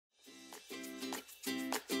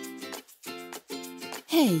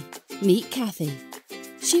Hey, meet Kathy.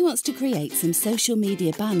 She wants to create some social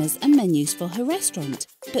media banners and menus for her restaurant,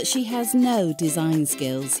 but she has no design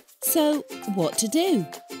skills. So, what to do?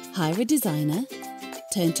 Hire a designer,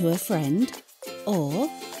 turn to a friend,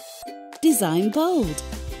 or DesignBold,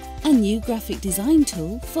 a new graphic design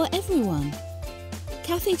tool for everyone.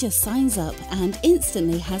 Kathy just signs up and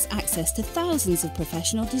instantly has access to thousands of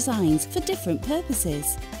professional designs for different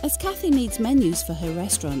purposes. As Kathy needs menus for her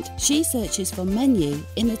restaurant, she searches for menu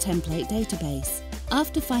in the template database.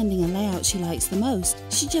 After finding a layout she likes the most,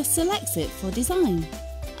 she just selects it for design.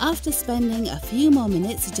 After spending a few more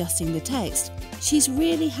minutes adjusting the text, she's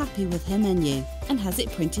really happy with her menu and has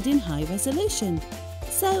it printed in high resolution.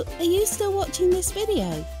 So, are you still watching this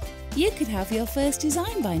video? You could have your first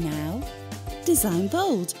design by now.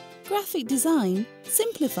 DesignBold, graphic design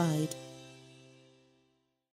simplified.